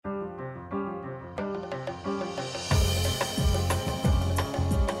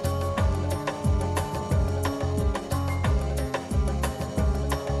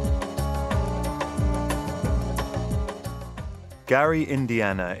Gary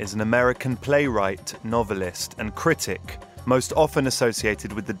Indiana is an American playwright, novelist, and critic, most often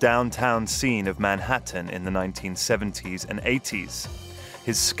associated with the downtown scene of Manhattan in the 1970s and 80s.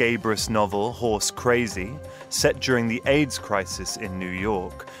 His scabrous novel, Horse Crazy, set during the AIDS crisis in New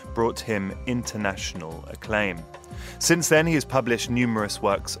York, brought him international acclaim. Since then, he has published numerous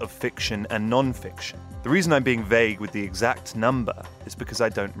works of fiction and non-fiction. The reason I'm being vague with the exact number is because I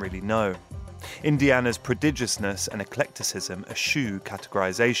don't really know. Indiana's prodigiousness and eclecticism eschew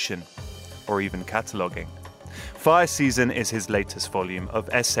categorization, or even cataloguing. Fire Season is his latest volume of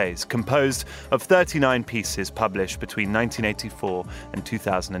essays, composed of 39 pieces published between 1984 and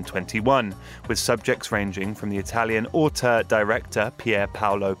 2021, with subjects ranging from the Italian auteur-director Pier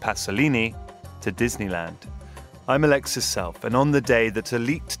Paolo Pasolini to Disneyland. I'm Alexis Self, and on the day that a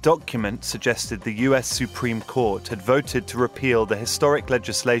leaked document suggested the US Supreme Court had voted to repeal the historic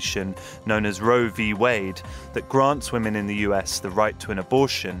legislation known as Roe v. Wade that grants women in the US the right to an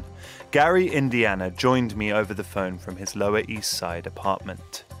abortion, Gary Indiana joined me over the phone from his Lower East Side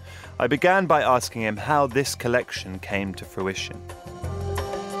apartment. I began by asking him how this collection came to fruition.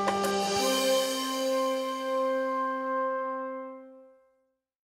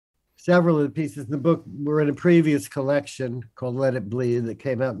 Several of the pieces in the book were in a previous collection called Let It Bleed that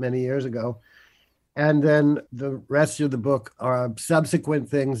came out many years ago. And then the rest of the book are subsequent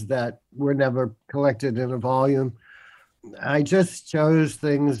things that were never collected in a volume. I just chose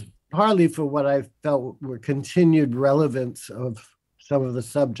things partly for what I felt were continued relevance of some of the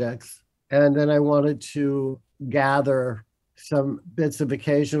subjects. And then I wanted to gather some bits of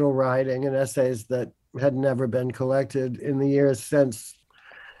occasional writing and essays that had never been collected in the years since.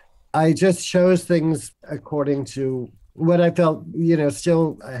 I just chose things according to what I felt,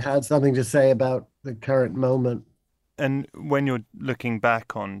 still I had something to say about the current moment. And when you're looking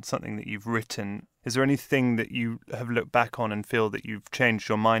back on something that you've written, is there anything that you have looked back on and feel that you've changed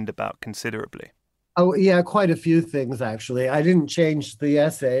your mind about considerably? Oh, yeah, quite a few things, actually. I didn't change the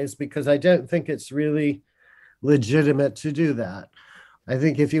essays because I don't think it's really legitimate to do that. I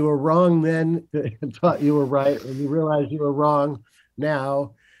think if you were wrong then and thought you were right and you realize you were wrong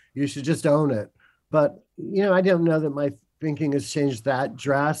now, you should just own it. But, I don't know that my thinking has changed that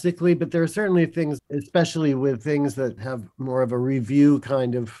drastically, but there are certainly things, especially with things that have more of a review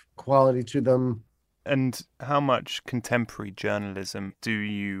kind of quality to them. And how much contemporary journalism do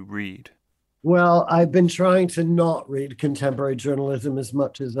you read? Well, I've been trying to not read contemporary journalism as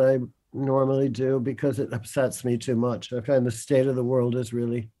much as I normally do because it upsets me too much. I find the state of the world is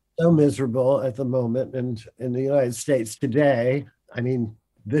really so miserable at the moment. And in the United States today,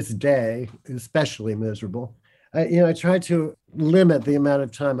 this day is especially miserable. I try to limit the amount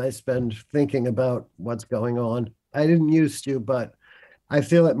of time I spend thinking about what's going on. I didn't used to, but I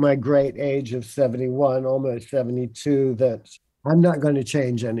feel at my great age of 71, almost 72, that I'm not going to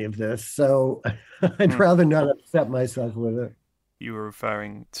change any of this. So I'd rather not upset myself with it. You were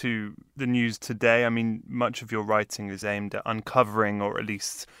referring to the news today. Much of your writing is aimed at uncovering or at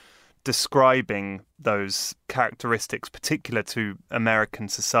least describing those characteristics particular to American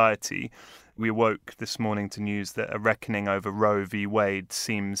society. We awoke this morning to news that a reckoning over Roe v. Wade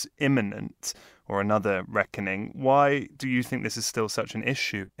seems imminent, or another reckoning. Why do you think this is still such an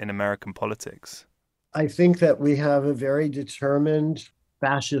issue in American politics? I think that we have a very determined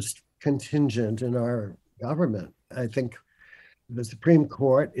fascist contingent in our government. I think the Supreme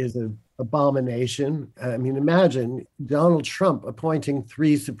Court is an abomination. Imagine Donald Trump appointing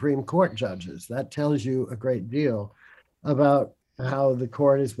 3 Supreme Court judges. That tells you a great deal about how the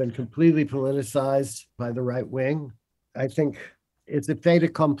court has been completely politicized by the right wing. I think it's a fait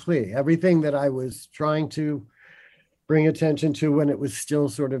accompli. Everything that I was trying to bring attention to when it was still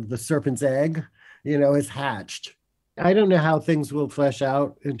sort of the serpent's egg, is hatched. I don't know how things will flesh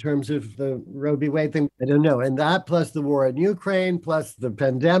out in terms of the Roe v. Wade thing. I don't know. And that plus the war in Ukraine, plus the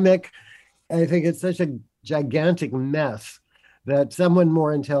pandemic, I think it's such a gigantic mess that someone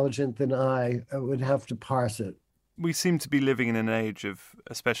more intelligent than I would have to parse it. We seem to be living in an age of,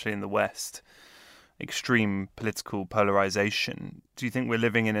 especially in the West, extreme political polarization. Do you think we're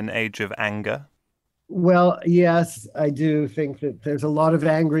living in an age of anger? Well, yes, I do think that there's a lot of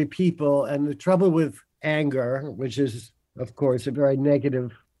angry people. And the trouble with anger, which is, of course, a very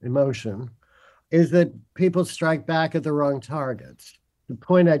negative emotion, is that people strike back at the wrong targets. The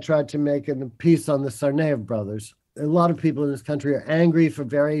point I tried to make in the piece on the Tsarnaev brothers, a lot of people in this country are angry for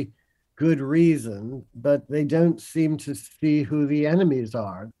very good reason, but they don't seem to see who the enemies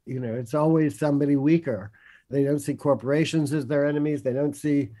are. It's always somebody weaker. They don't see corporations as their enemies. They don't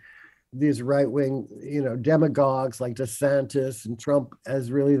see these right-wing, demagogues like DeSantis and Trump as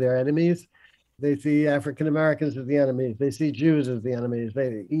really their enemies. They see African Americans as the enemies. They see Jews as the enemies.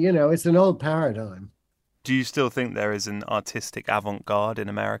 It's an old paradigm. Do you still think there is an artistic avant-garde in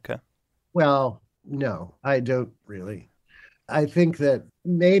America? Well, no, I don't really. I think that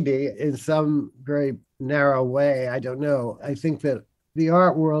maybe in some very narrow way, I don't know. I think that the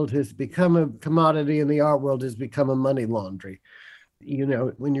art world has become a commodity and the art world has become a money laundry.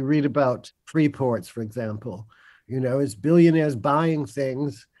 When you read about free ports, for example, it's billionaires buying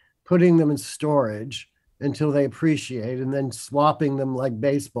things, putting them in storage until they appreciate and then swapping them like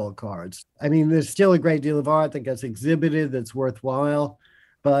baseball cards. I mean, there's still a great deal of art that gets exhibited that's worthwhile,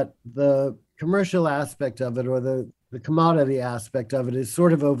 but the commercial aspect of it or the commodity aspect of it is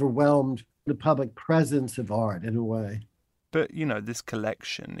sort of overwhelmed the public presence of art in a way. But, this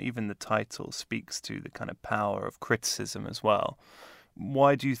collection, even the title, speaks to the kind of power of criticism as well.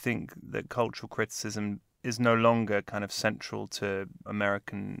 Why do you think that cultural criticism is no longer kind of central to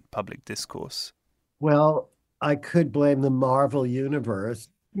American public discourse? Well, I could blame the Marvel universe.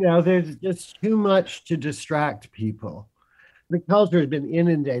 There's just too much to distract people. The culture has been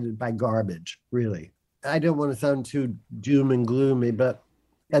inundated by garbage, really. I don't want to sound too doom and gloomy, but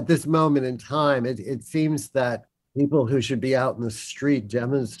at this moment in time, it seems that people who should be out in the street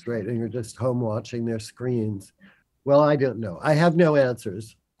demonstrating are just home watching their screens. Well, I don't know. I have no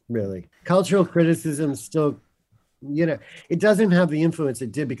answers, really. Cultural criticism still, it doesn't have the influence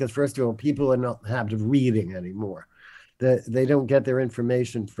it did because, first of all, people are not habit of reading anymore. They don't get their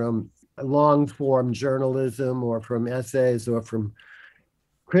information from long form journalism or from essays or from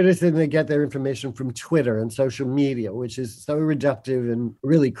criticism. They get their information from Twitter and social media, which is so reductive and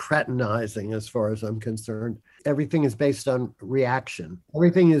really cretinizing as far as I'm concerned. Everything is based on reaction.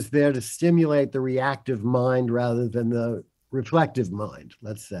 Everything is there to stimulate the reactive mind rather than the reflective mind,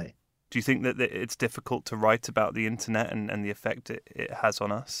 let's say. Do you think that it's difficult to write about the internet and the effect it has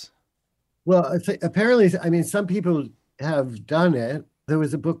on us? Well, apparently, I mean, some people have done it. There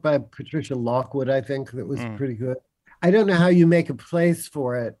was a book by Patricia Lockwood, I think, that was pretty good. I don't know how you make a place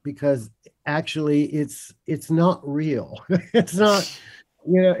for it because actually it's not real. It's not,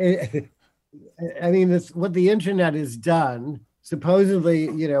 I mean, it's what the internet has done, supposedly,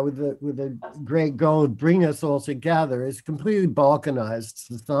 with the great goal of bringing us all together, is completely balkanized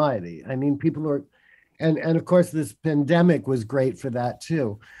society. I mean, people are, and of course, this pandemic was great for that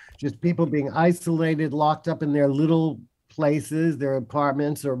too. Just people being isolated, locked up in their little places, their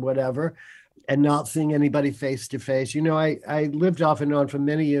apartments or whatever, and not seeing anybody face to face. I lived off and on for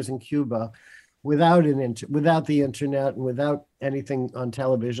many years in Cuba without the internet and without anything on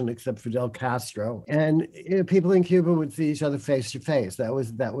television except Fidel Castro. And people in Cuba would see each other face to face. That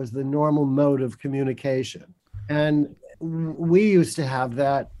was the normal mode of communication. And we used to have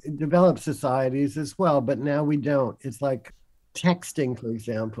that in developed societies as well, but now we don't. It's like texting, for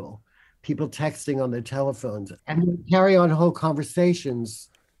example, people texting on their telephones and they carry on whole conversations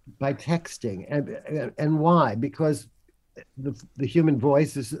by texting. And why? Because the human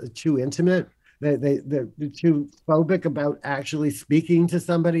voice is too intimate. They're too phobic about actually speaking to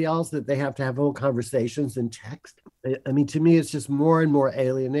somebody else, that they have to have whole conversations in text. I mean, to me, it's just more and more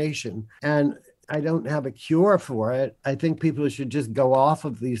alienation. And I don't have a cure for it. I think people should just go off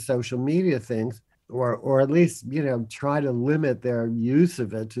of these social media things, or at least, try to limit their use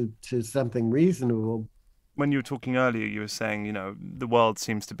of it to something reasonable. When you were talking earlier, you were saying, the world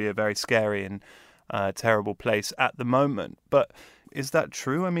seems to be a very scary and terrible place at the moment. But is that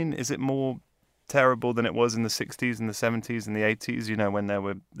true? I mean, is it more terrible than it was in the 60s and the 70s and the 80s, when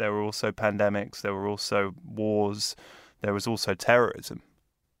there were also pandemics, there were also wars, there was also terrorism?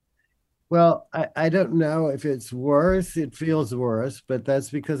 Well, I don't know if it's worse. It feels worse, but that's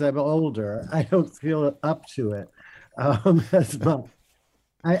because I'm older. I don't feel up to it as much.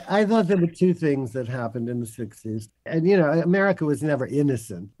 I thought there were two things that happened in the 60s. And, America was never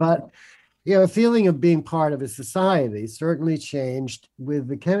innocent. But, a feeling of being part of a society certainly changed with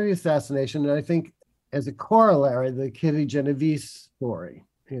the Kennedy assassination. And I think as a corollary, the Kitty Genovese story.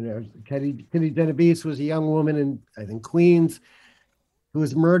 Kitty Genovese was a young woman in, I think, Queens, who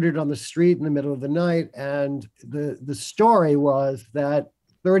was murdered on the street in the middle of the night. And the story was that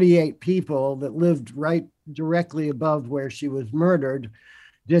 38 people that lived right directly above where she was murdered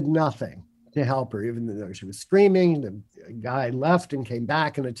did nothing to help her, even though she was screaming. The guy left and came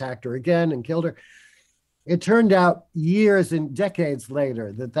back and attacked her again and killed her. It turned out years and decades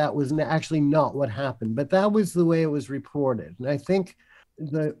later that was actually not what happened, but that was the way it was reported. And I think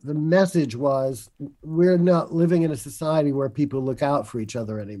the message was, we're not living in a society where people look out for each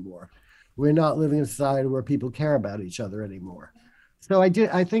other anymore. We're not living in a society where people care about each other anymore. So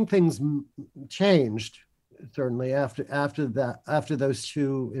I think things changed certainly after those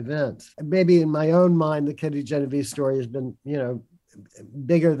two events. Maybe in my own mind, the Kitty Genovese story has been,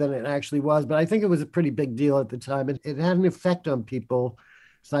 bigger than it actually was, but I think it was a pretty big deal at the time. It had an effect on people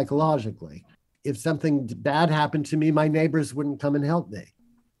psychologically. If something bad happened to me, my neighbors wouldn't come and help me.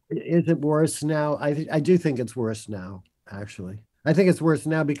 Is it worse now? I do think it's worse now, actually. I think it's worse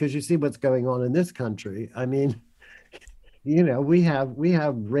now because you see what's going on in this country. I mean, we have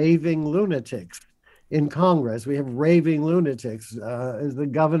raving lunatics in Congress. We have raving lunatics as the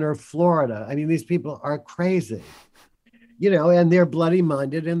governor of Florida. I mean, these people are crazy, and they're bloody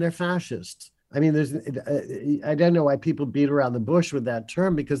minded and they're fascists. I mean, I don't know why people beat around the bush with that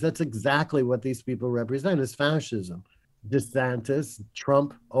term, because that's exactly what these people represent, is fascism. DeSantis,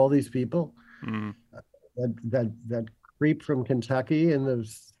 Trump, all these people that creep from Kentucky in the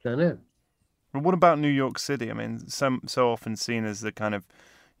Senate. Well, what about New York City? I mean, so often seen as the kind of,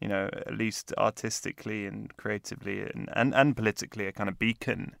 at least artistically and creatively and politically, a kind of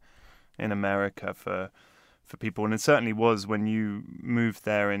beacon in America for people. And it certainly was when you moved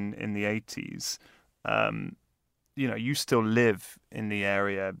there in the 80s. You still live in the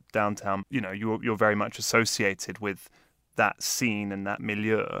area downtown. You're very much associated with that scene and that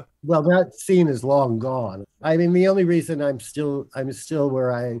milieu. Well, that scene is long gone. I mean, the only reason I'm still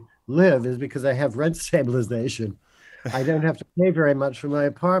where I live is because I have rent stabilization. I don't have to pay very much for my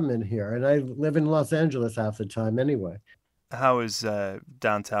apartment here, and I live in Los Angeles half the time anyway. How has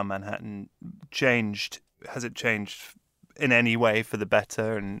downtown Manhattan changed? Has it changed in any way for the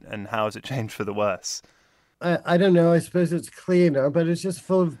better, and how has it changed for the worse? I don't know. I suppose it's cleaner, but it's just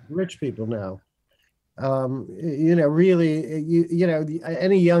full of rich people now. Really,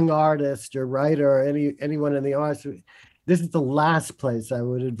 any young artist or writer, anyone in the arts, this is the last place I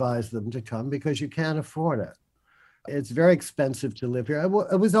would advise them to come, because you can't afford it. It's very expensive to live here. It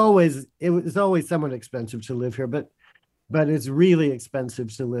was always somewhat expensive to live here, but it's really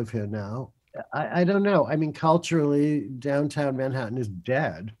expensive to live here now. I don't know. I mean, culturally, downtown Manhattan is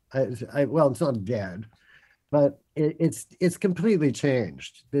dead. Well, it's not dead, but it's completely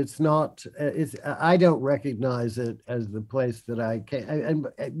changed. It's not. I don't recognize it as the place that I came.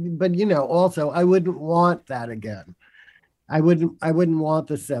 But also, I wouldn't want that again. I wouldn't want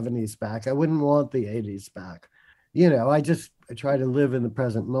the 70s back. I wouldn't want the 80s back. I try to live in the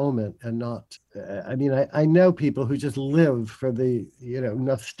present moment and not. I know people who just live for the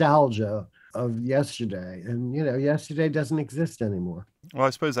nostalgia of yesterday, and yesterday doesn't exist anymore. Well,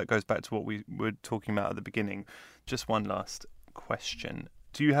 I suppose that goes back to what we were talking about at the beginning. Just one last question: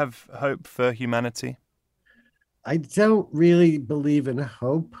 do you have hope for humanity? I don't really believe in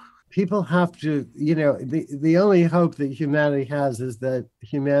hope. People have to, the only hope that humanity has is that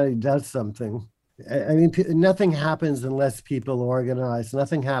humanity does something. I mean, nothing happens unless people organize.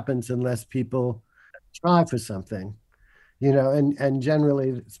 Nothing happens unless people try for something, and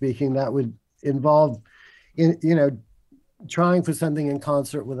generally speaking, that would involve, trying for something in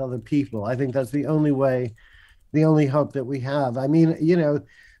concert with other people. I think that's the only way, the only hope that we have. I mean,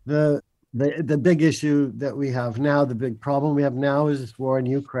 the big issue that we have now, the big problem we have now, is this war in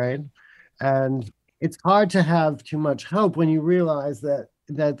Ukraine. And it's hard to have too much hope when you realize that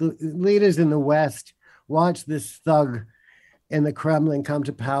the leaders in the West watched this thug in the Kremlin come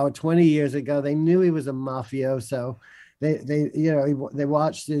to power 20 years ago. They knew he was a mafioso. They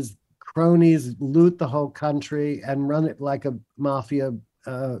watched his cronies loot the whole country and run it like a mafia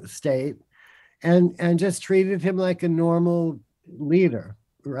state, and just treated him like a normal leader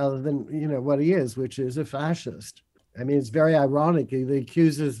rather than what he is, which is a fascist. I mean, it's very ironic. He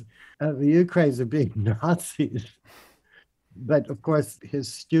accuses the Ukrainians of being Nazis, but of course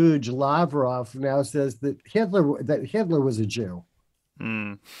his stooge Lavrov now says that Hitler was a Jew.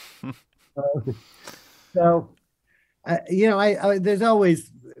 Mm. So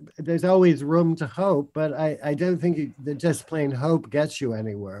there's always room to hope, but I don't think that just plain hope gets you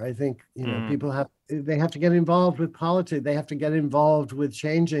anywhere. I think people have to get involved with politics. They have to get involved with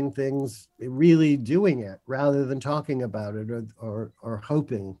changing things, really doing it, rather than talking about it or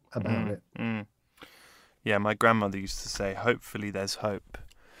hoping about it. Mm. Yeah, my grandmother used to say, "Hopefully, there's hope."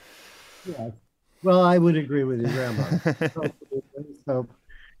 Yeah, well, I would agree with your grandma. Hopefully there's hope.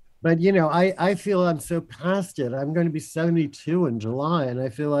 But I feel I'm so past it. I'm going to be 72 in July, and I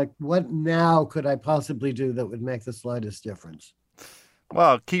feel like, what now could I possibly do that would make the slightest difference?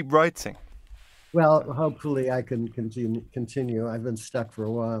 Well, keep writing. Well, hopefully I can continue. I've been stuck for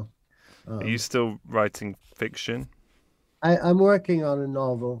a while. Are you still writing fiction? I'm working on a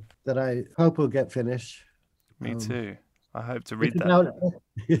novel that I hope will get finished. Me too. I hope to read that. About,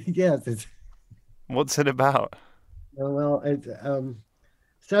 yes. What's it about? Well,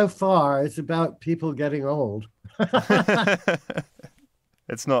 so far, it's about people getting old.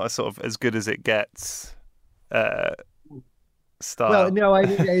 It's not a sort of as good as it gets style. Well, no, I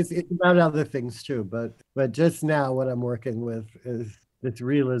mean it's about other things too, but just now what I'm working with is this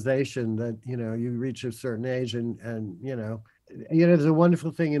realization that you reach a certain age and there's a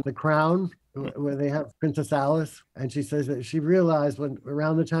wonderful thing in The Crown where they have Princess Alice, and she says that she realized when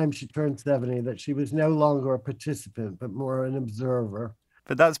around the time she turned 70 that she was no longer a participant but more an observer.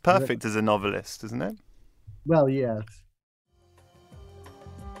 But that's perfect as a novelist, isn't it? Well, yes.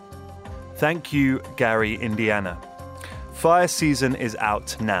 Thank you, Gary Indiana. Fire Season is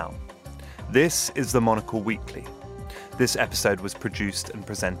out now. This is the Monocle Weekly. This episode was produced and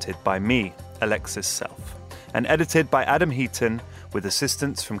presented by me, Alexis Self, and edited by Adam Heaton with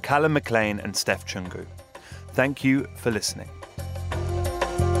assistance from Callum McLean and Steph Chungu. Thank you for listening.